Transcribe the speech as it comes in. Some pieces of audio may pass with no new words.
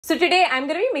So today I'm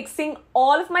going to be mixing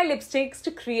all of my lipsticks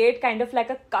to create kind of like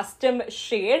a custom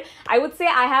shade. I would say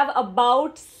I have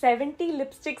about 70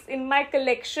 lipsticks in my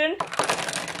collection.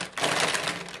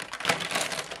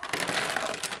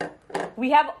 We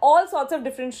have all sorts of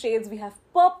different shades. We have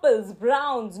purples,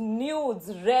 browns,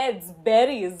 nudes, reds,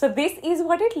 berries. So this is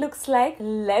what it looks like.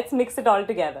 Let's mix it all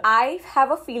together. I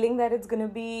have a feeling that it's gonna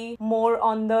be more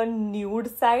on the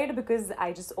nude side because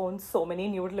I just own so many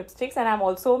nude lipsticks, and I'm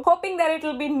also hoping that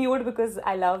it'll be nude because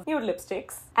I love nude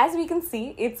lipsticks. As we can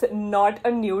see, it's not a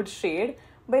nude shade,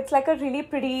 but it's like a really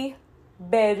pretty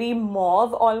berry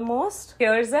mauve almost.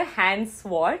 Here's a hand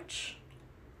swatch.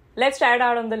 Let's try it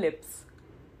out on the lips.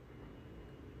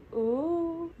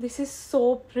 Ooh, this is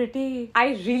so pretty.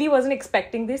 I really wasn't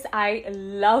expecting this. I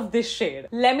love this shade.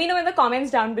 Let me know in the comments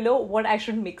down below what I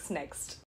should mix next.